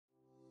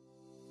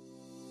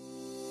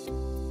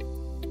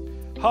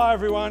Hi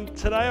everyone,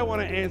 today I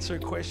want to answer a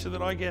question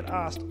that I get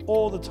asked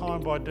all the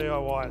time by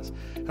DIYers,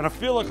 and I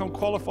feel like I'm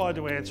qualified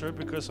to answer it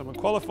because I'm a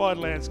qualified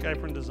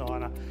landscaper and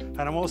designer, and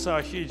I'm also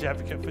a huge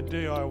advocate for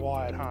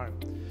DIY at home.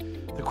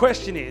 The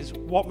question is,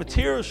 what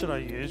material should I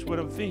use when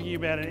I'm thinking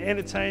about an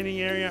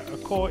entertaining area, a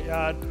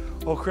courtyard,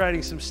 or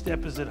creating some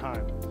steppers at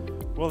home?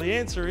 Well, the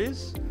answer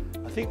is,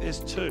 I think there's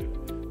two.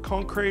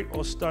 Concrete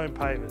or stone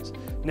pavers.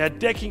 Now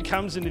decking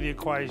comes into the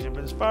equation,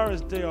 but as far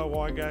as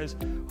DIY goes,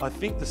 I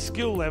think the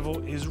skill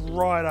level is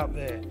right up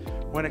there.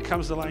 When it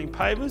comes to laying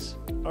pavers,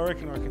 I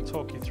reckon I can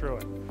talk you through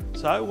it.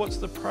 So what's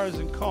the pros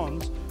and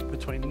cons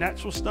between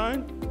natural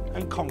stone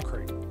and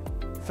concrete?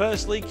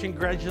 Firstly,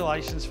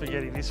 congratulations for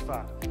getting this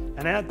far.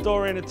 An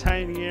outdoor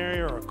entertaining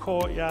area or a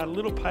courtyard, a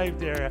little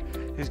paved area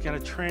is going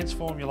to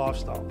transform your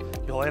lifestyle.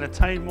 You'll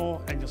entertain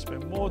more and you'll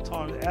spend more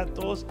time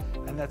outdoors,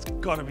 and that's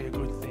got to be a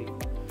good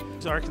thing.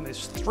 I reckon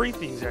there's three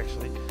things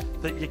actually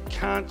that you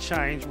can't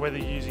change whether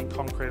you're using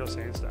concrete or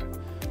sandstone.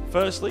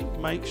 Firstly,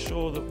 make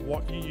sure that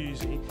what you're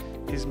using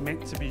is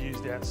meant to be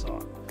used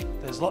outside.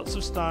 There's lots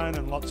of stone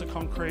and lots of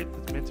concrete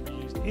that's meant to be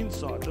used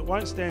inside that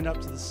won't stand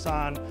up to the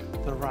sun,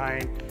 the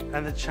rain,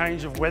 and the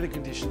change of weather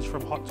conditions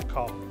from hot to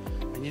cold.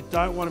 And you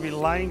don't want to be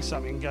laying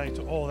something going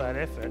to all that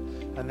effort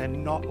and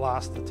then not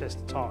last the test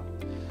of time.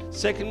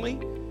 Secondly,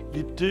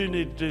 you do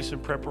need to do some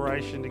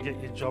preparation to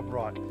get your job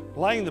right.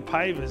 Laying the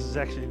pavers is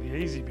actually the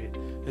easy bit.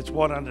 It's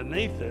what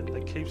underneath it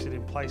that keeps it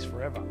in place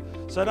forever.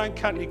 So don't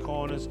cut any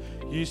corners,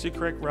 use the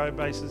correct road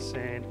base and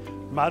sand,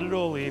 mud it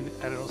all in,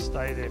 and it'll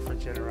stay there for a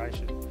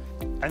generation.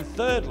 And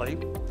thirdly,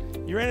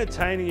 your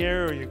entertaining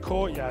area or your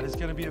courtyard is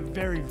going to be a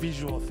very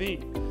visual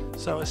thing.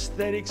 So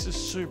aesthetics is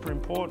super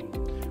important.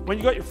 When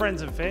you've got your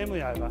friends and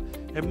family over,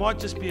 it might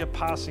just be a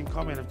passing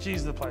comment of,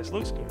 geez, the place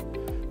looks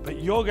good.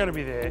 But you're going to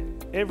be there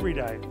every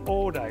day,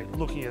 all day,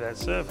 looking at that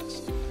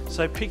surface.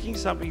 So picking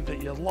something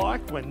that you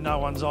like when no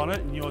one's on it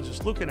and you're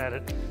just looking at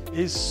it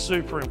is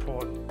super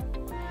important.